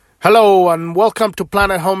Hello and welcome to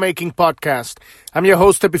Planet Homemaking Podcast. I'm your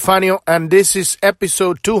host Epifanio and this is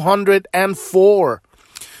episode 204.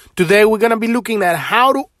 Today we're going to be looking at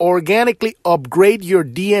how to organically upgrade your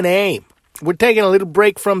DNA. We're taking a little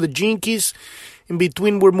break from the gene keys. In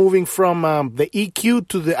between we're moving from the EQ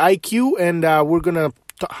to the IQ and we're going to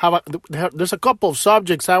there's a couple of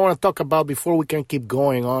subjects I want to talk about before we can keep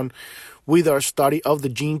going on with our study of the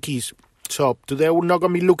gene keys. So today we're not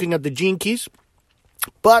going to be looking at the gene keys.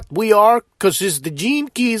 But we are, because it's the gene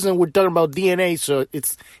keys and we're talking about DNA, so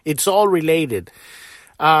it's all related.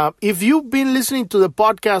 If you've been listening to the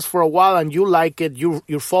podcast for a while and you like it,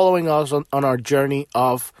 you're following us on our journey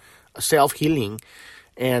of self-healing,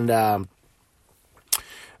 and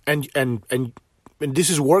this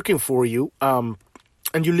is working for you. And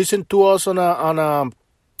you listen to us on an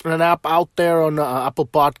app out there on Apple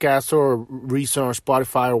Podcasts or Reason or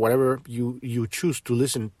Spotify or whatever you choose to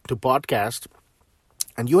listen to podcasts.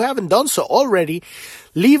 And you haven't done so already,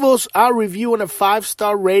 leave us a review and a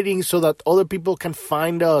 5-star rating so that other people can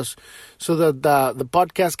find us, so that the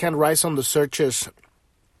podcast can rise on the searches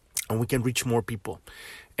and we can reach more people.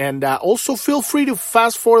 And also feel free to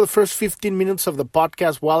fast forward the first 15 minutes of the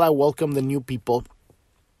podcast while I welcome the new people.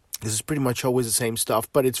 This is pretty much always the same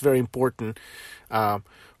stuff, but it's very important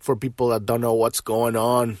for people that don't know what's going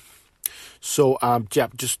on. So,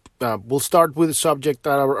 we'll start with the subject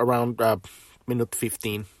around minute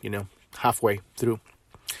 15, halfway through.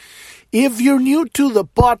 If you're new to the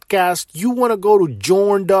podcast, you want to go to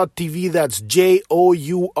journ.tv. That's JOURN.tv.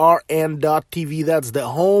 That's the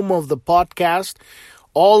home of the podcast.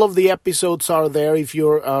 All of the episodes are there. If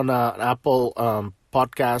you're on Apple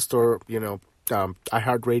podcast or,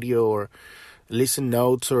 iHeartRadio or Listen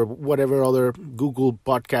Notes or whatever other Google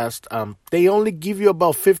podcast, they only give you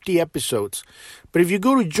about 50 episodes. But if you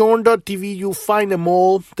go to journ.tv, you'll find them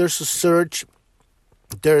all. There's a search.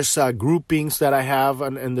 There's groupings that I have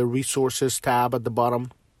in the resources tab at the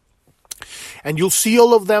bottom. And you'll see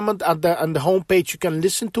all of them on the homepage. You can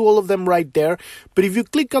listen to all of them right there. But if you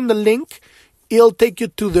click on the link, it'll take you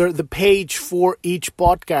to the page for each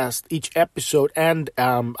podcast, each episode. And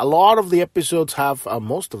a lot of the episodes have,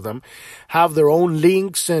 most of them, have their own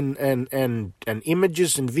links and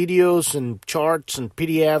images and videos and charts and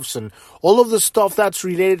PDFs and all of the stuff that's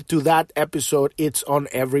related to that episode. It's on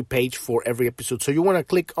every page for every episode. So you want to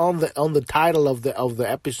click on the title of the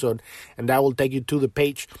episode, and that will take you to the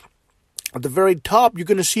page. At the very top, you're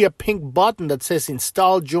going to see a pink button that says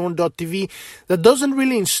Install Journ.tv. That doesn't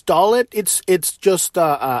really install it. It's just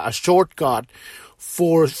a shortcut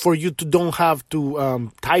for you to don't have to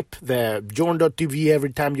type the Journ.tv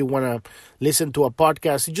every time you want to listen to a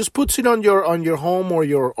podcast. It just puts it on your home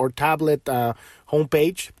or tablet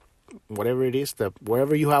homepage, whatever it is,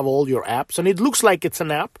 wherever you have all your apps, and it looks like it's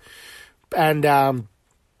an app, and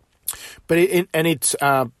it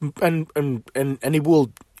will.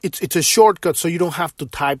 It's a shortcut, so you don't have to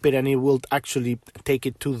type it, and it will actually take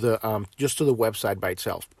it to the just to the website by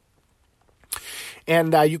itself.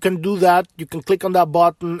 And you can do that. You can click on that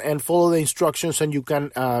button and follow the instructions, and you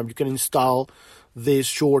can install this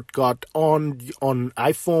shortcut on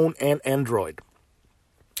iPhone and Android.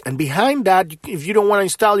 And behind that, if you don't want to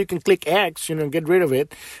install, you can click X, get rid of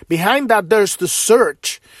it. Behind that, there's the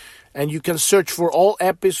search, and you can search for all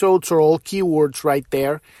episodes or all keywords right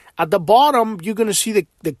there. At the bottom, you're going to see the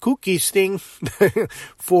cookies thing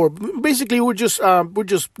for basically we're just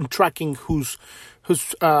tracking who's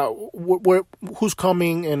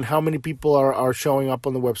coming and how many people are showing up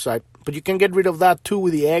on the website. But you can get rid of that too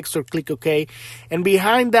with the X or click OK. And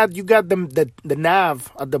behind that, you got the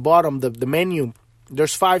nav at the bottom, the menu.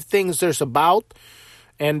 There's 5 things. There's about,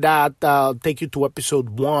 and that take you to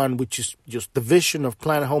episode 1, which is just the vision of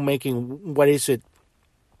Planet Homemaking. What is it?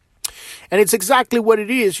 And it's exactly what it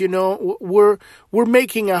is, We're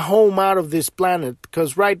making a home out of this planet,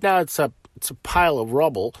 because right now it's a pile of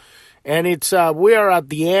rubble, and we are at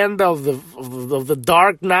the end of the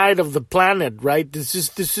dark night of the planet, right? This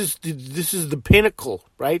is the pinnacle,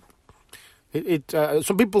 right?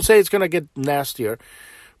 Some people say it's gonna get nastier,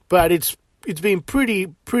 but it's been pretty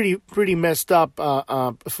messed up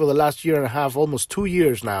for the last year and a half, almost 2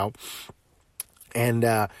 years now,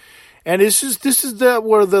 and this is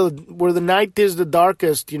where the night is the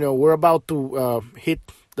darkest. We're about to hit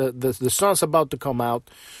the sun's about to come out.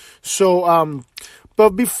 So,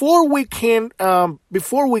 but before we can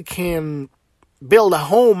build a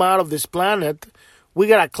home out of this planet, we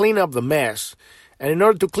gotta clean up the mess. And in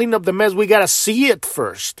order to clean up the mess, we gotta see it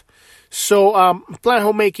first. So, Planet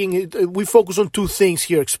Homemaking, we focus on 2 things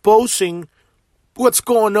here: exposing what's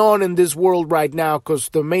going on in this world right now, because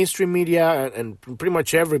the mainstream media and pretty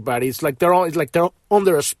much everybody, it's like they're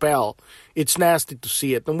under a spell. It's nasty to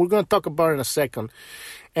see it, and we're going to talk about it in a second.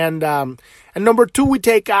 And number two, we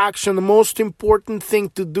take action. The most important thing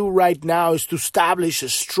to do right now is to establish a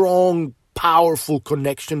strong, powerful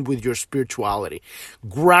connection with your spirituality,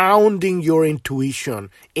 grounding your intuition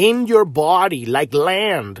in your body like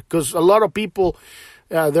land, because a lot of people,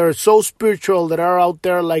 they're so spiritual that are out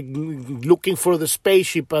there like looking for the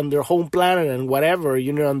spaceship on their home planet and whatever,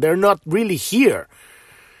 and they're not really here.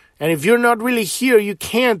 And if you're not really here, you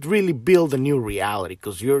can't really build a new reality,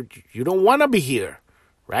 because you don't want to be here,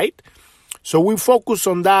 right? So we focus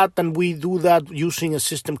on that, and we do that using a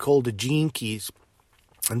system called the Gene Keys.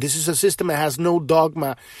 And this is a system that has no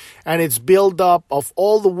dogma, and it's built up of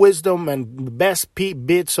all the wisdom and the best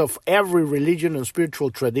bits of every religion and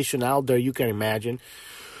spiritual tradition out there you can imagine,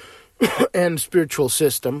 and spiritual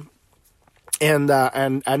system. And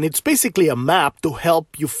it's basically a map to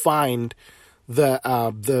help you find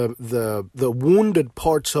the wounded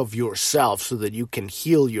parts of yourself so that you can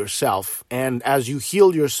heal yourself. And as you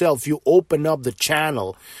heal yourself, you open up the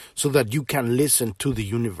channel so that you can listen to the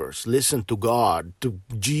universe, listen to God, to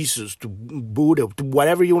Jesus, to Buddha, to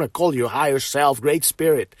whatever you want to call your higher self, great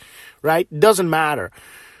spirit, right? It doesn't matter,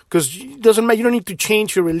 because it doesn't matter. You don't need to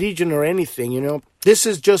change your religion or anything, This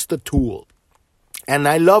is just a tool. And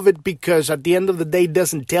I love it because at the end of the day, it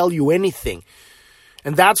doesn't tell you anything.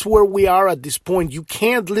 And that's where we are at this point. You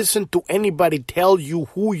can't listen to anybody tell you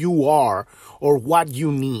who you are or what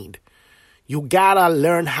you need. You gotta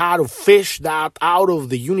learn how to fish that out of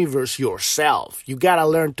the universe yourself. You gotta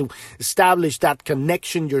learn to establish that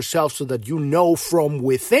connection yourself so that you know from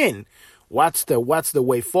within what's the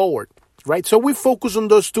way forward. Right? So we focus on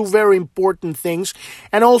those two very important things.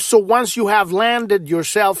 And also, once you have landed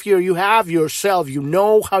yourself here, you have yourself, you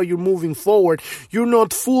know how you're moving forward, you're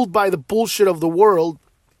not fooled by the bullshit of the world,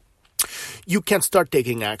 you can start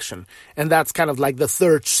taking action. And that's kind of like the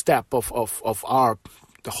third step of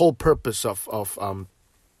the whole purpose of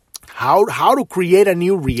how to create a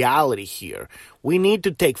new reality here. We need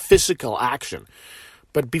to take physical action.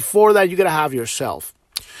 But before that, you got to have yourself.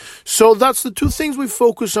 So that's the two things we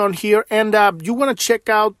focus on here. And you want to check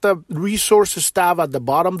out the resources tab at the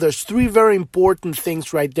bottom. There's three very important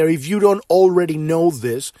things right there. If you don't already know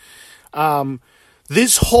this,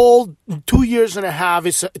 this whole 2 years and a half,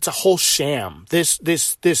 it's a whole sham. This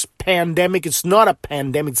pandemic, it's not a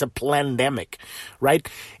pandemic, it's a plandemic, right?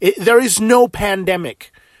 There is no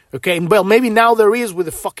pandemic. Okay, well, maybe now there is with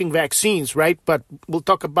the fucking vaccines, right? But we'll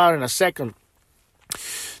talk about it in a second.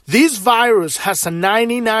 This virus has a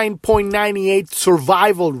 99.98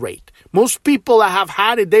 survival rate. Most people that have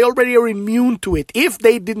had it, they already are immune to it if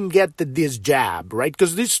they didn't get this jab, right?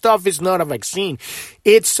 Because this stuff is not a vaccine.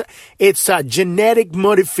 It's a genetic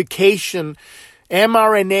modification,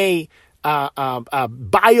 mRNA,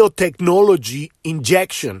 biotechnology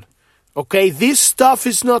injection. Okay, this stuff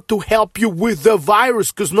is not to help you with the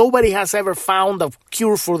virus, because nobody has ever found a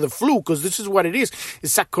cure for the flu, because this is what it is.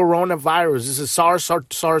 It's a coronavirus. This is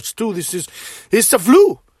SARS-2. It's a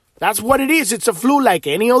flu. That's what it is. It's a flu like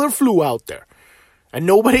any other flu out there. And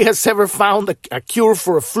nobody has ever found a cure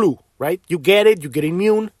for a flu, right? You get it, you get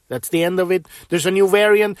immune. That's the end of it. There's a new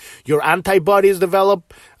variant. Your antibodies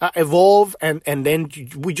develop, evolve, and then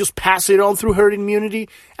we just pass it on through herd immunity.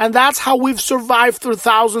 And that's how we've survived through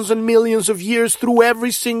thousands and millions of years, through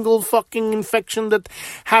every single fucking infection that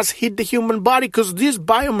has hit the human body. Because this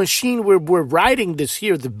biomachine we're writing this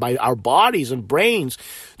here, by our bodies and brains,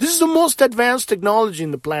 this is the most advanced technology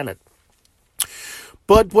in the planet.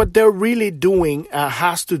 But what they're really doing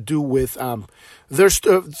has to do with... There's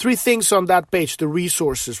three things on that page, the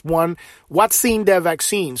resources. One, what's in the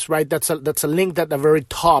vaccines, right? That's a link at the very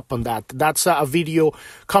top on that. That's a video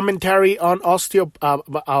commentary on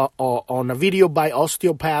on a video by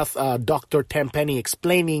osteopath Dr. Tenpenny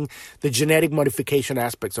explaining the genetic modification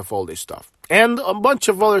aspects of all this stuff. And a bunch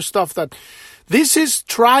of other stuff that this is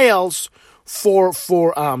trials for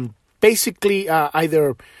basically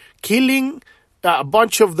either killing a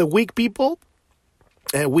bunch of the weak people,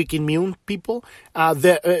 weak immune people,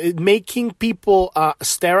 making people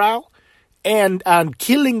sterile, and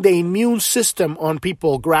killing the immune system on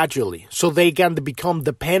people gradually, so they can become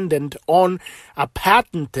dependent on a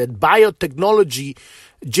patented biotechnology,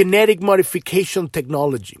 genetic modification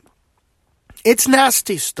technology. It's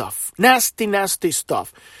nasty stuff, nasty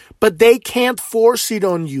stuff. But they can't force it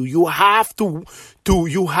on you. You have to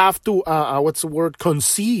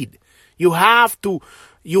concede. You have to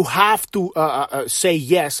you have to say,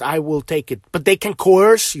 yes, I will take it. But they can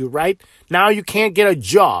coerce you, right? Now you can't get a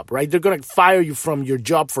job, right? They're going to fire you from your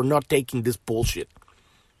job for not taking this bullshit.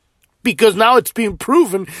 Because now it's been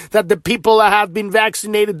proven that the people that have been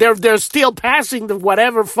vaccinated, they're still passing the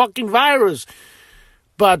whatever fucking virus.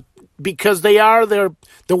 But because they're the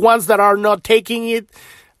ones that are not taking it,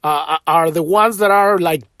 are the ones that are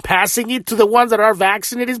like passing it to the ones that are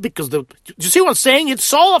vaccinated, because you see what I'm saying?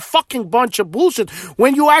 It's all a fucking bunch of bullshit.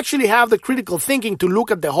 When you actually have the critical thinking to look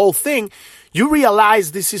at the whole thing, you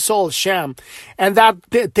realize this is all sham. And that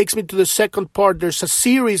takes me to the second part. There's a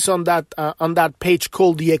series on that page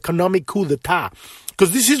called The Economic Coup d'etat,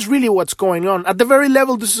 because this is really what's going on. At the very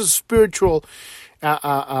level, this is a spiritual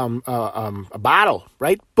a battle,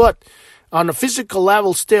 right? But on a physical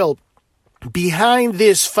level still, behind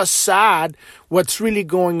this facade, what's really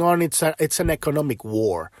going on, it's an economic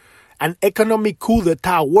war. An economic coup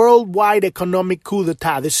d'etat, worldwide economic coup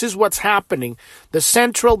d'etat. This is what's happening. The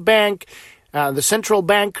central bank, the central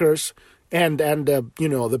bankers, and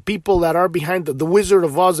the people that are behind the Wizard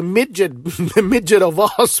of Oz, the midget of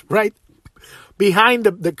Oz, right? Behind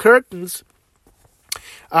the curtains,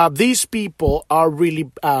 these people are really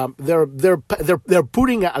they're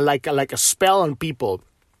putting like a spell on people.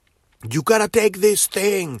 You gotta take this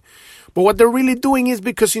thing. But what they're really doing is,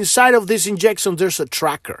 because inside of this injection, there's a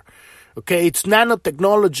tracker. Okay, it's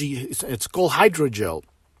nanotechnology. It's called hydrogel.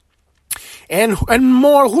 And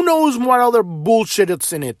more, who knows what other bullshit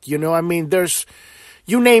it's in it. You know, I mean,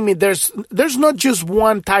 you name it, there's not just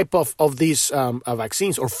one type of these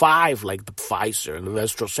vaccines, or 5, like the Pfizer and the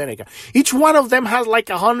AstraZeneca. Each one of them has like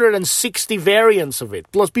 160 variants of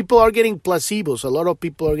it. Plus, people are getting placebos. A lot of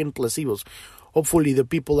people are getting placebos. Hopefully, the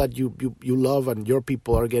people that you love and your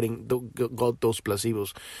people are getting got those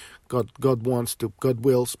placebos. God wants to, God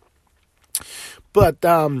wills. But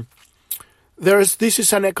this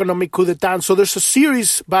is an economic coup d'etat. So there's a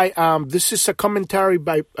series by this is a commentary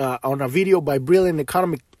by on a video by brilliant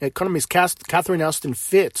economist Catherine Austin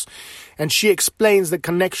Fitts, and she explains the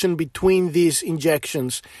connection between these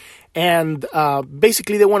injections, and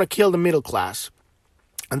basically they want to kill the middle class,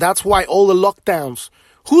 and that's why all the lockdowns.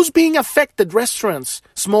 Who's being affected? Restaurants,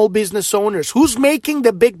 small business owners. Who's making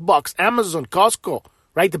the big bucks? Amazon, Costco,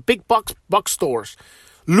 right? The big box stores.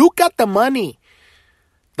 Look at the money.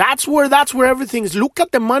 That's where everything is. Look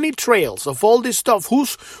at the money trails of all this stuff.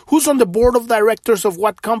 Who's on the board of directors of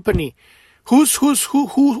what company? Who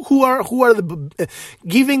are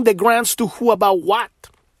giving the grants to who about what?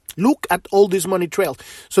 Look at all these money trails.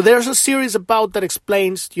 So there's a series about that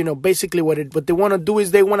explains, basically what they want to do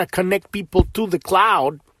is they want to connect people to the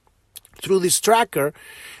cloud through this tracker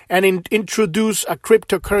and introduce a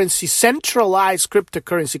cryptocurrency, centralized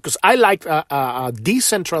cryptocurrency, because I like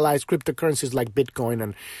decentralized cryptocurrencies like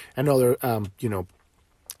Bitcoin and other,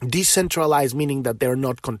 decentralized, meaning that they're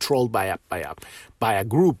not controlled by a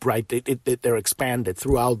group, right? They're expanded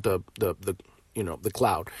throughout the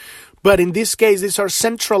cloud. But in this case, these are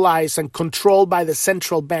centralized and controlled by the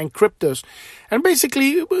central bank cryptos. And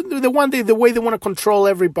basically, the way they want to control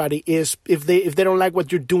everybody is if they don't like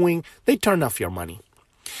what you're doing, they turn off your money.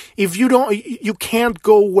 If you can't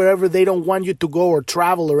go wherever they don't want you to go or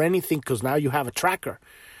travel or anything, because now you have a tracker.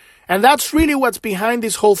 And that's really what's behind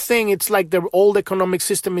this whole thing. It's like the old economic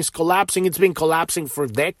system is collapsing. It's been collapsing for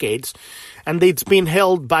decades. And it's been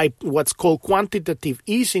held by what's called quantitative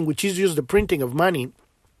easing, which is just the printing of money.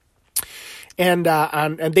 And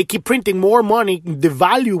they keep printing more money,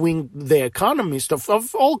 devaluing the economies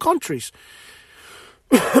of all countries.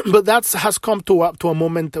 But that has come to a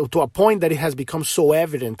point that it has become so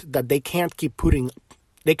evident that they can't keep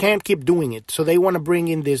doing it. So they want to bring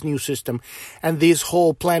in this new system, and this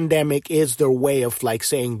whole pandemic is their way of like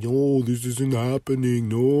saying, no, this isn't happening.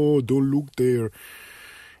 No, don't look there.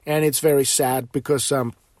 And it's very sad because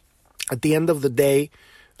at the end of the day,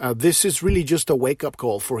 this is really just a wake-up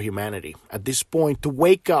call for humanity. At this point, to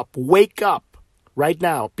wake up right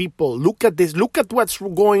now. People, look at this. Look at what's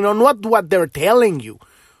going on, not what they're telling you,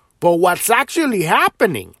 but what's actually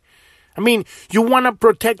happening. I mean, you want to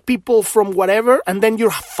protect people from whatever, and then you're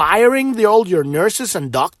firing all your nurses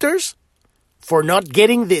and doctors for not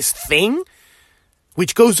getting this thing,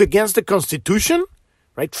 which goes against the Constitution,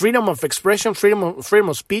 right? Freedom of expression, freedom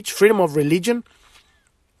of speech, freedom of religion,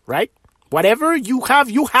 right? Whatever you have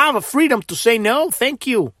a freedom to say no, thank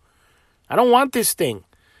you. I don't want this thing,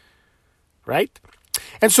 right?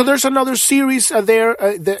 And so there's another series there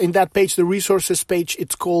in that page, the resources page.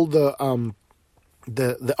 It's called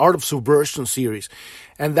the Art of Subversion series,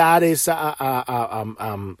 and that is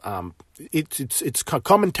it's a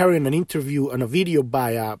commentary and an interview and a video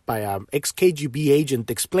by a ex KGB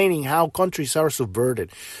agent explaining how countries are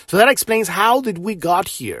subverted. So that explains how did we got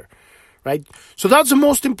here, right? So that's the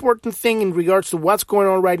most important thing in regards to what's going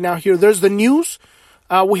on right now here. There's the news.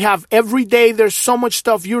 We have every day. There's so much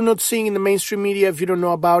stuff you're not seeing in the mainstream media if you don't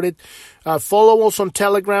know about it. Follow us on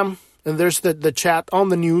Telegram, and there's the chat on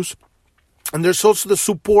the news. And there's also the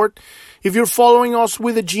support. If you're following us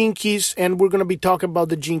with the Gene Keys, and we're going to be talking about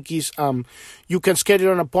the Gene Keys, you can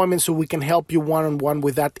schedule an appointment so we can help you one-on-one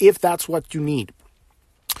with that if that's what you need.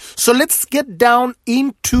 So let's get down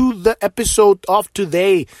into the episode of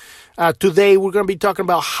today. Today we're going to be talking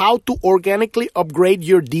about how to organically upgrade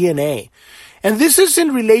your DNA. And this is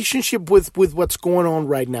in relationship with what's going on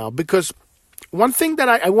right now. Because one thing that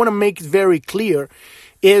I want to make very clear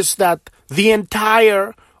is that the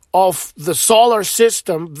entire of the solar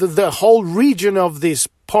system, the whole region of this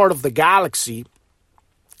part of the galaxy,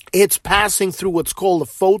 it's passing through what's called a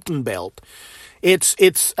photon belt. It's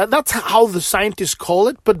that's how the scientists call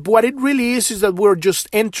it, but what it really is that we're just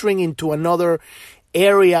entering into another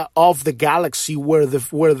area of the galaxy where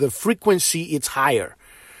the frequency is higher.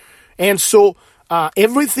 And so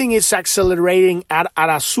everything is accelerating at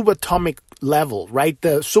a subatomic level, right?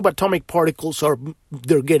 The subatomic particles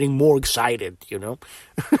they're getting more excited,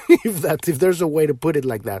 if there's a way to put it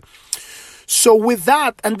like that. So with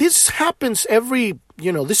that, and this happens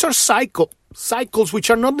these are cycles which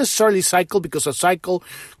are not necessarily cycle, because a cycle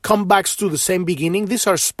comes back to the same beginning. These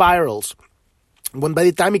are spirals. When by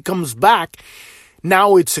the time it comes back,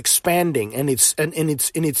 now it's expanding and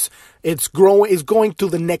it's growing, it's going to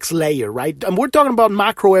the next layer, right? And we're talking about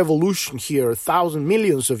macroevolution here, 1,000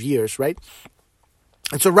 millions of years, right?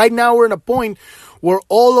 And so right now we're in a point where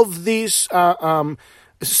all of these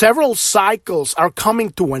several cycles are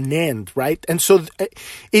coming to an end, right? And so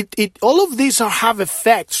all of these have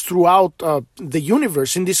effects throughout the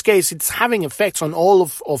universe. In this case, it's having effects on all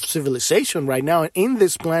of civilization right now in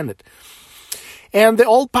this planet. And the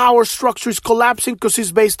old power structure is collapsing because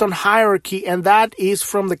it's based on hierarchy, and that is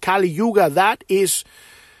from the Kali Yuga. That is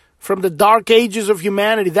from the dark ages of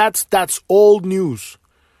humanity. That's old news,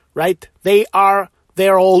 right?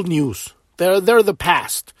 They're old news. They're the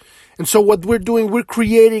past. And so what we're doing, we're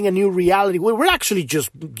creating a new reality. We're actually just,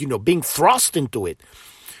 being thrust into it.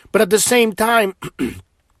 But at the same time,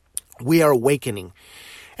 we are awakening.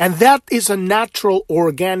 And that is a natural,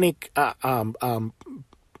 organic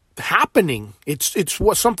happening. It's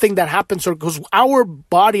something that happens because our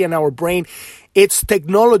body and our brain, it's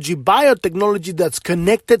technology, biotechnology that's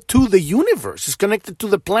connected to the universe. It's connected to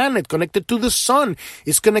the planet, connected to the sun.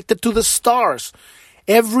 It's connected to the stars.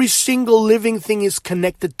 Every single living thing is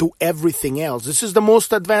connected to everything else. This is the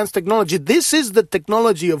most advanced technology. This is the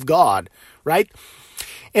technology of God, right?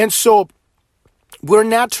 And so we're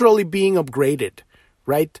naturally being upgraded,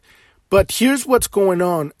 right? But here's what's going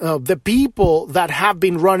on. The people that have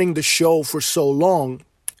been running the show for so long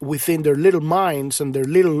within their little minds and their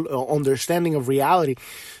little understanding of reality,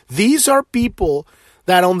 these are people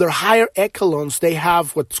that on their higher echelons, they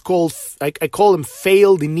have what's called, I call them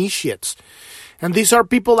failed initiates. And these are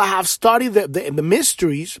people that have studied the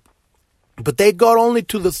mysteries, but they got only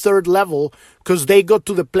to the third level because they got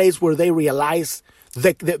to the place where they realize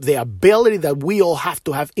the ability that we all have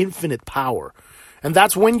to have infinite power. And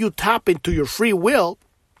that's when you tap into your free will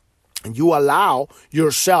and you allow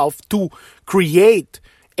yourself to create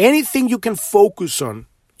anything you can focus on.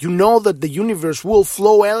 You know that the universe will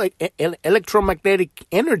flow electromagnetic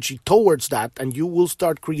energy towards that, and you will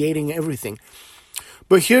start creating everything.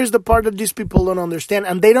 But here's the part that these people don't understand.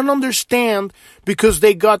 And they don't understand because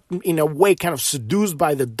they got, in a way, kind of seduced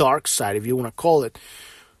by the dark side, if you want to call it.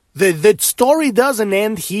 The story doesn't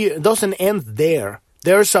end here, doesn't end there.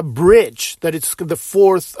 There's a bridge that it's the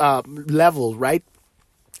fourth level, right?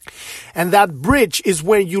 And that bridge is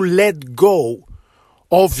where you let go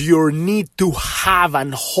of your need to have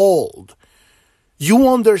and hold. You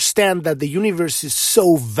understand that the universe is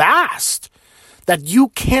so vast that you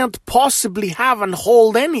can't possibly have and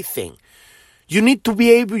hold anything. You need to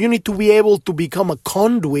be able to become a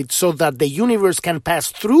conduit so that the universe can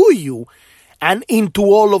pass through you and into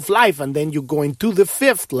all of life. And then you go into the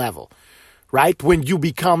fifth level, right? When you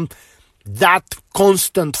become that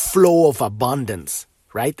constant flow of abundance,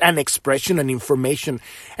 right? And expression and information.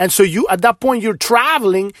 And so you, at that point, you're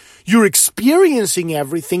traveling, you're experiencing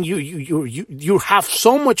everything. You have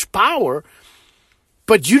so much power,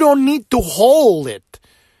 but you don't need to hold it.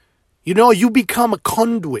 You become a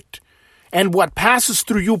conduit. And what passes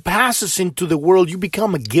through you passes into the world. You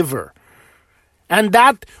become a giver. And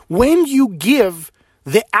that when you give,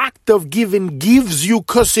 the act of giving gives you,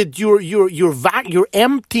 because you're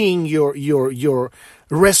emptying your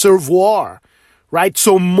reservoir, right?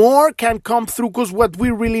 So more can come through, because what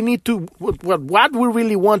we really need to, what we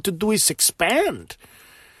really want to do is expand.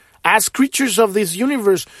 As creatures of this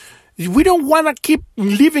universe, we don't want to keep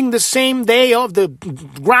living the same day of the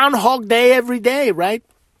Groundhog Day every day, right?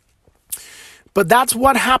 But that's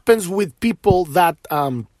what happens with people that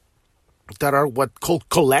are what called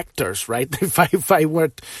collectors, right? If I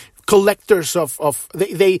were collectors of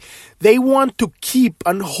they want to keep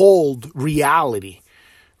and hold reality,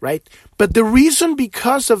 right? But the reason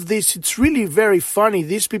because of this, it's really very funny.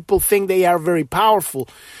 These people think they are very powerful,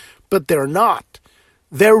 but they're not.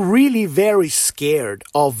 They're really very scared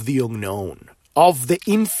of the unknown, of the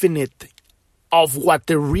infinite, of what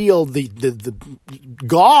the real, the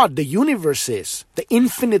God, the universe is, the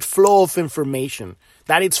infinite flow of information,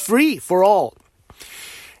 that it's free for all.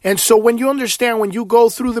 And so when you understand, when you go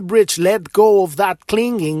through the bridge, let go of that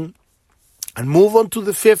clinging and move on to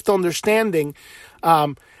the fifth understanding,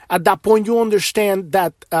 at that point you understand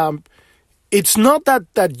that it's not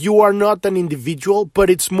that you are not an individual, but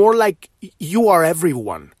it's more like you are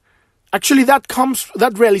everyone. Actually, that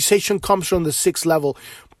realization comes from the sixth level.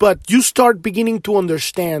 But you start beginning to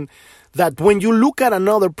understand that when you look at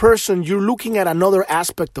another person, you're looking at another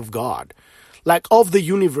aspect of God, like of the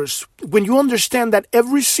universe. When you understand that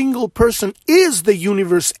every single person is the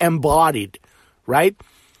universe embodied, right?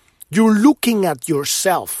 You're looking at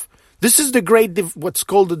yourself. This is the great, what's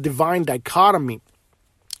called the divine dichotomy,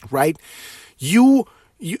 right? You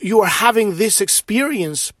are having this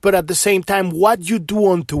experience, but at the same time, what you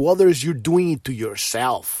do unto others, you're doing it to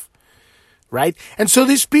yourself. Right? And so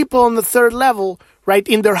these people on the third level, right,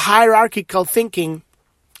 in their hierarchical thinking,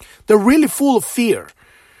 they're really full of fear.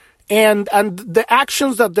 And the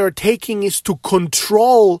actions that they're taking is to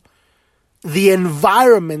control the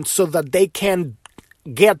environment so that they can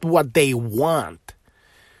get what they want.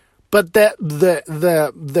 But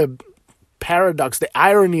the paradox, the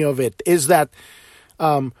irony of it is that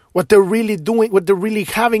what they're really doing, what they're really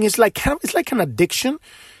having is it's like an addiction.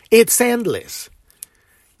 It's endless.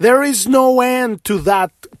 There is no end to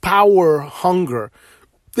that power hunger.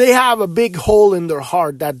 They have a big hole in their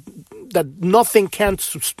heart that nothing can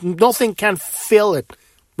fill it,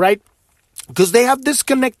 right? Because they have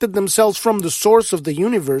disconnected themselves from the source of the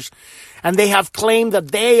universe, and they have claimed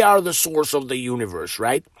that they are the source of the universe,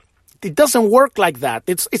 right? It doesn't work like that.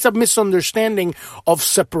 It's a misunderstanding of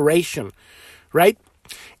separation, right?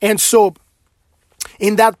 And so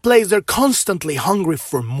in that place, they're constantly hungry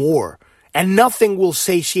for more. And nothing will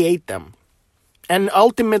satiate them. And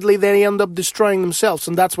ultimately, they end up destroying themselves.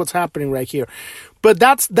 And that's what's happening right here. But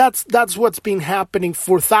that's what's been happening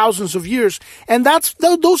for thousands of years. And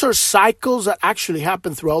those are cycles that actually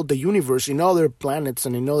happen throughout the universe, in other planets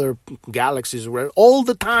and in other galaxies, all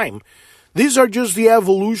the time. These are just the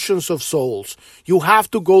evolutions of souls. You have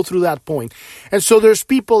to go through that point. And so there's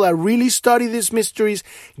people that really study these mysteries,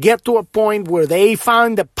 get to a point where they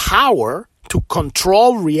find the power to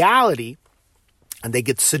control reality, and they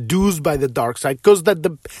get seduced by the dark side, because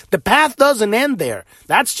the path doesn't end there.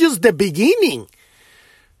 That's just the beginning,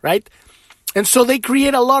 right? And so they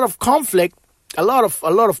create a lot of conflict, a lot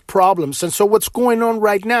of problems. And so what's going on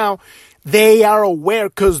right now, they are aware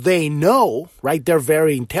because they know, right? They're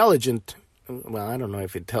very intelligent. Well, I don't know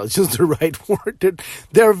if intelligence is the right word.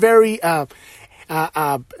 They're very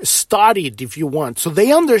studied, if you want. So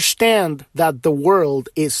they understand that the world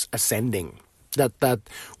is ascending. That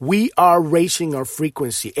we are raising our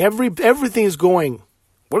frequency. Everything is going.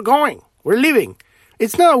 We're living.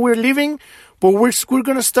 It's not we're living, but we're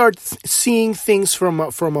going to start seeing things from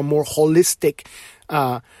a more holistic,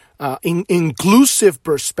 inclusive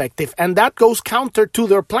perspective, and that goes counter to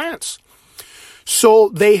their plans. So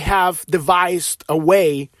they have devised a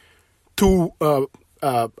way to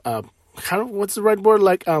what's the right word?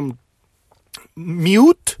 Like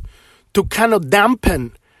mute, to kind of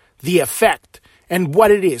dampen the effect. And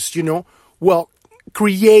what it is,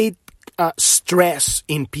 create stress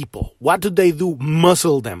in people. What do?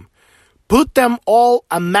 Muzzle them. Put them all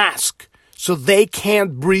a mask so they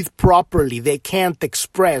can't breathe properly. They can't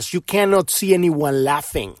express. You cannot see anyone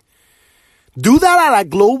laughing. Do that at a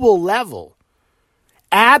global level.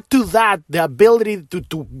 Add to that the ability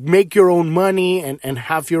to make your own money and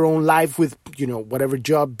have your own life with, whatever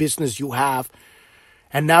job, business you have.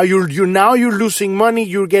 And now you're losing money.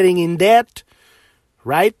 You're getting in debt.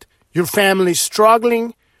 Right? Your family's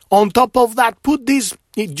struggling. On top of that, put these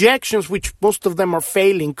ejections, which most of them are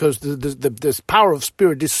failing because the power of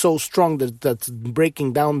spirit is so strong that's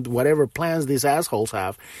breaking down whatever plans these assholes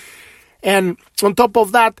have. And on top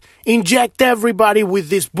of that, inject everybody with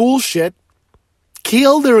this bullshit,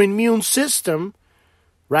 kill their immune system,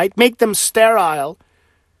 right? Make them sterile.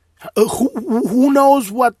 Who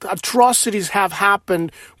knows what atrocities have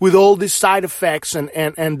happened with all these side effects and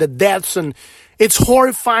the deaths, and it's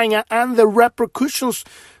horrifying, and the repercussions,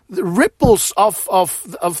 the ripples of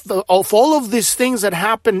all of these things that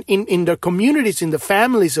happen in the communities, in the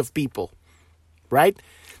families of people, right?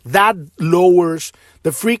 That lowers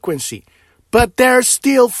the frequency. But they're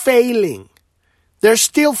still failing. They're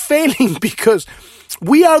still failing because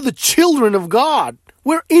we are the children of God.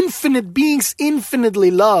 We're infinite beings, infinitely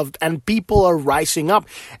loved, and people are rising up.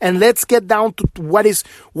 And let's get down to what is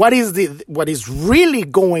really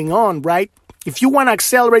going on, right? If you want to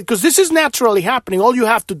accelerate, because this is naturally happening, all you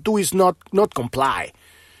have to do is not comply,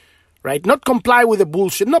 right? Not comply with the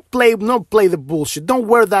bullshit. Not play the bullshit. Don't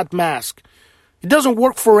wear that mask. It doesn't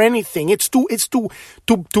work for anything. It's to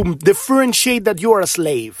differentiate that you are a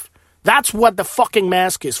slave. That's what the fucking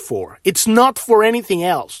mask is for. It's not for anything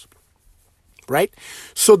else. Right?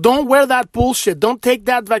 So don't wear that bullshit. Don't take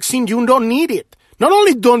that vaccine. You don't need it. Not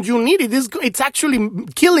only don't you need it, it's actually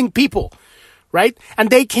killing people, right? And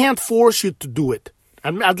they can't force you to do it.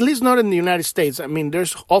 At least not in the United States. I mean,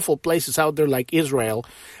 there's awful places out there like Israel.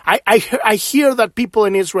 I hear that people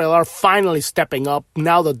in Israel are finally stepping up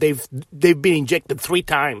now that they've been injected 3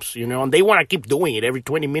 times, and they want to keep doing it every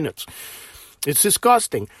 20 minutes. It's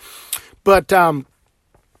disgusting. But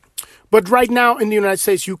right now in the United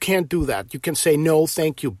States, you can't do that. You can say, no,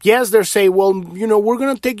 thank you. Yes, they're saying, well, we're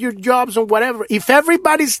going to take your jobs and whatever. If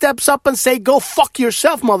everybody steps up and say, go fuck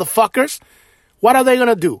yourself, motherfuckers, what are they going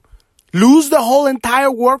to do? Lose the whole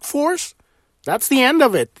entire workforce? That's the end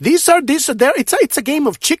of it. It's a game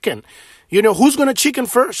of chicken. Who's going to chicken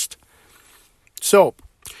first? So,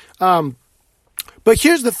 but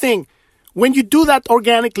here's the thing. When you do that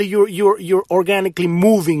organically, you're organically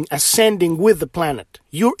moving, ascending with the planet.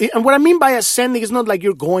 And what I mean by ascending is not like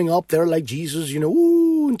you're going up there like Jesus,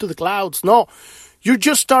 into the clouds. No, you're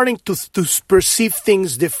just starting to perceive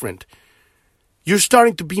things different. You're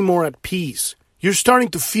starting to be more at peace. You're starting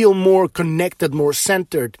to feel more connected, more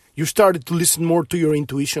centered. You started to listen more to your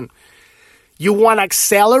intuition. You want to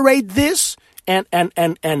accelerate this and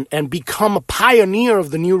become a pioneer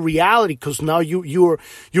of the new reality, because now you're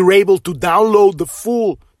able to download the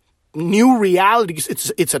full new reality.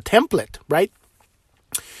 It's a template, right?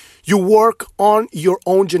 You work on your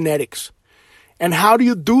own genetics. And how do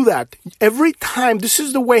you do that? Every time, this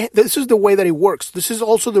is the way that it works. This is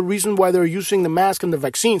also the reason why they're using the mask and the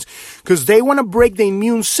vaccines, because they want to break the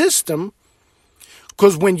immune system.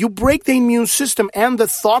 Because when you break the immune system and the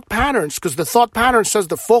thought patterns, because the thought pattern says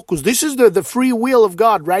the focus, this is the free will of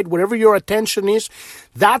God, right? Wherever your attention is,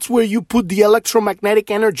 that's where you put the electromagnetic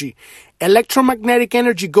energy. Electromagnetic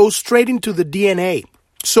energy goes straight into the DNA.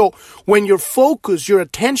 So when your focus, your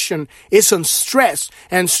attention is on stress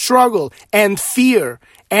and struggle and fear,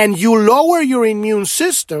 and you lower your immune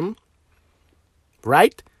system,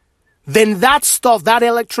 right? Then that stuff, that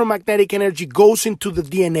electromagnetic energy goes into the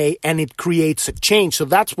DNA and it creates a change. So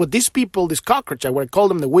that's what these people, this cockroach, I would call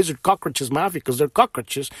them the wizard cockroaches mafia, because they're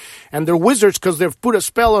cockroaches, and they're wizards because they've put a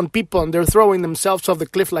spell on people and they're throwing themselves off the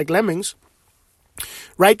cliff like lemmings,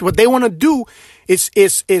 right? What they want to do is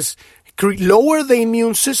lower the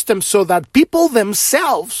immune system so that people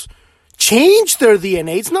themselves change their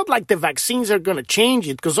DNA. It's not like the vaccines are going to change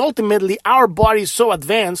it, because ultimately our body is so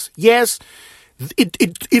advanced. Yes,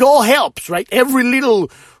 it all helps, right? Every little,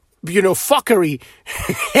 fuckery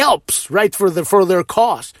helps, right, for their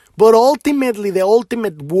cause. But ultimately, the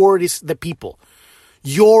ultimate word is the people.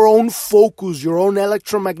 Your own focus, your own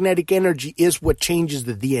electromagnetic energy is what changes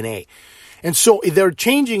the DNA. And so they're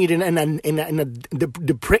changing it in a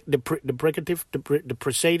depreciative,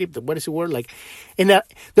 what is the word?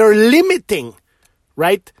 They're limiting,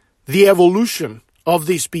 right, the evolution of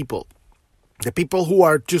these people. The people who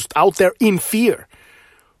are just out there in fear.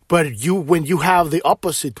 But when you have the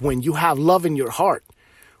opposite, when you have love in your heart,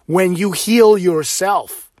 when you heal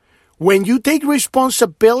yourself, when you take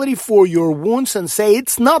responsibility for your wounds and say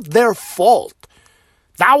it's not their fault.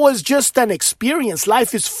 That was just an experience.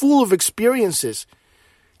 Life is full of experiences.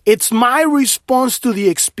 It's my response to the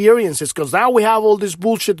experiences, because now we have all this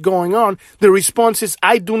bullshit going on. The response is,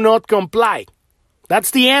 I do not comply.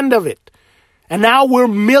 That's the end of it. And now we're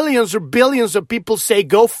millions or billions of people say,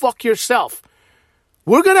 go fuck yourself.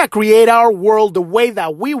 We're going to create our world the way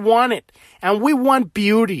that we want it. And we want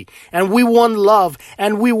beauty. And we want love.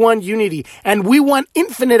 And we want unity. And we want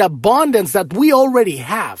infinite abundance that we already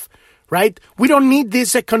have. Right? We don't need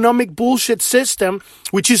this economic bullshit system,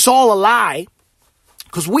 which is all a lie.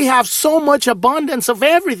 Because we have so much abundance of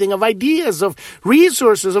everything, of ideas, of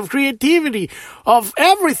resources, of creativity, of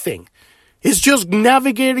everything. It's just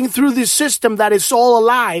navigating through this system that is all a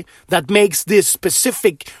lie that makes this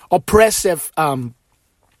specific oppressive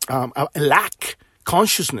lack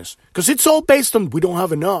consciousness. Because it's all based on we don't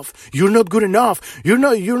have enough. You're not good enough. You're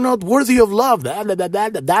not worthy of love.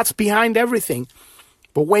 That's behind everything.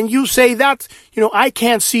 But when you say that, I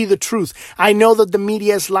can't see the truth. I know that the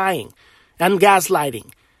media is lying and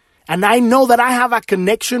gaslighting. And I know that I have a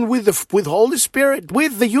connection with Holy Spirit,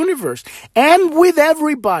 with the universe, and with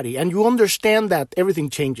everybody. And you understand that everything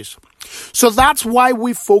changes. So that's why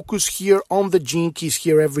we focus here on the Gene Keys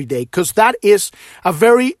here every day. Because that is a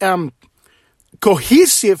very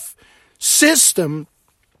cohesive system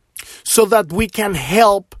so that we can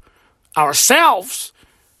help ourselves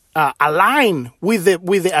align with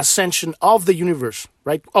the ascension of the universe,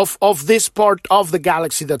 right? Of this part of the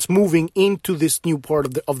galaxy that's moving into this new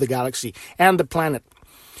part of the galaxy and the planet.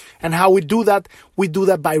 And how we do that? We do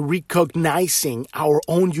that by recognizing our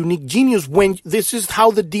own unique genius. When this is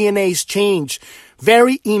how the DNAs change.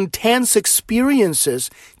 Very intense experiences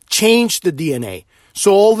change the DNA.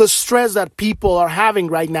 So all the stress that people are having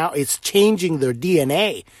right now is changing their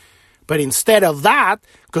DNA. But instead of that,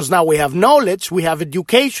 because now we have knowledge, we have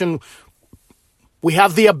education, we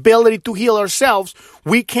have the ability to heal ourselves,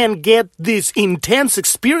 we can get these intense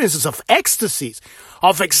experiences of ecstasies,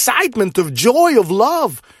 of excitement, of joy, of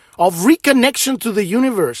love, of reconnection to the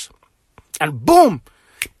universe. And boom,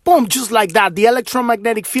 just like that, the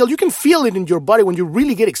electromagnetic field, you can feel it in your body when you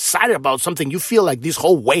really get excited about something. You feel like this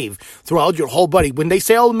whole wave throughout your whole body. When they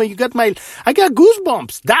say, oh, man, I got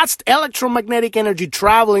goosebumps. That's electromagnetic energy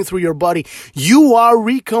traveling through your body. You are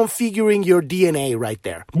reconfiguring your DNA right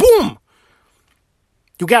there. Boom!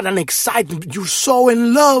 You got an excitement. You're so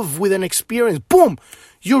in love with an experience. Boom!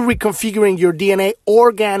 You're reconfiguring your DNA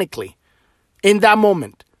organically in that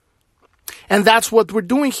moment. And that's what we're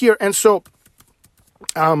doing here. And so,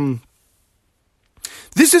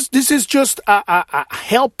 this is just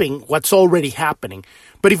helping what's already happening.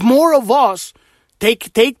 But if more of us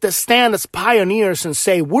take the stand as pioneers and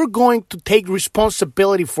say we're going to take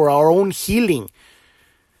responsibility for our own healing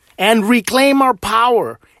and reclaim our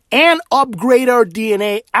power and upgrade our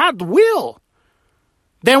DNA at will,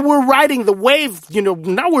 then we're riding the wave.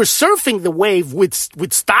 Now we're surfing the wave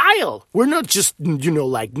with style. We're not just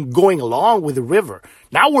like going along with the river.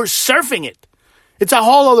 Now we're surfing it. It's a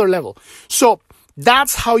whole other level. So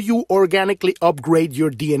that's how you organically upgrade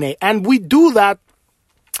your DNA. And we do that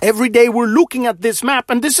every day. We're looking at this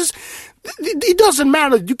map. And it doesn't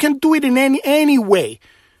matter. You can do it in any way.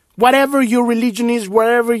 Whatever your religion is,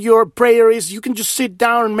 whatever your prayer is, you can just sit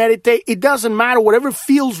down and meditate. It doesn't matter. Whatever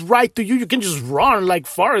feels right to you, you can just run like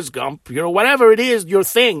Forrest Gump. Whatever it is, your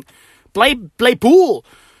thing. Play pool.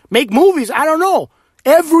 Make movies. I don't know.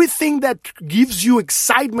 Everything that gives you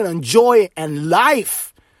excitement and joy and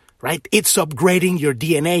life, right? It's upgrading your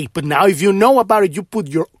DNA. But now if you know about it, you put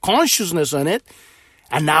your consciousness on it,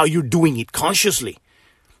 and now you're doing it consciously.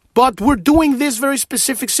 But we're doing this very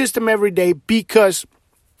specific system every day because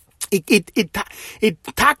it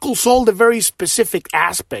tackles all the very specific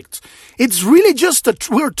aspects. It's really just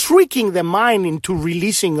we're tricking the mind into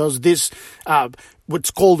releasing us this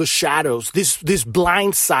what's called the shadows, these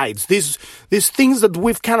blind sides, these things that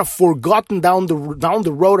we've kind of forgotten down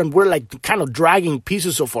the road, and we're like kind of dragging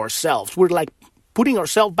pieces of ourselves. We're like putting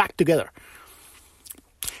ourselves back together.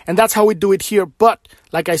 And that's how we do it here. But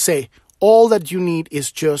like I say, all that you need is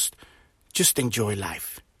just enjoy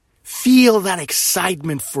life. Feel that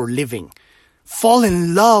excitement for living. Fall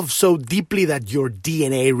in love so deeply that your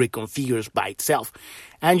DNA reconfigures by itself.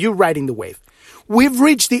 And you're riding the wave. We've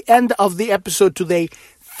reached the end of the episode today.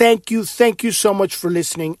 Thank you so much for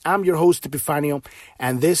listening. I'm your host, Epifanio,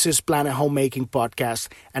 and this is Planet Homemaking Podcast.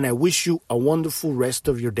 And I wish you a wonderful rest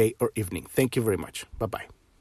of your day or evening. Thank you very much. Bye-bye.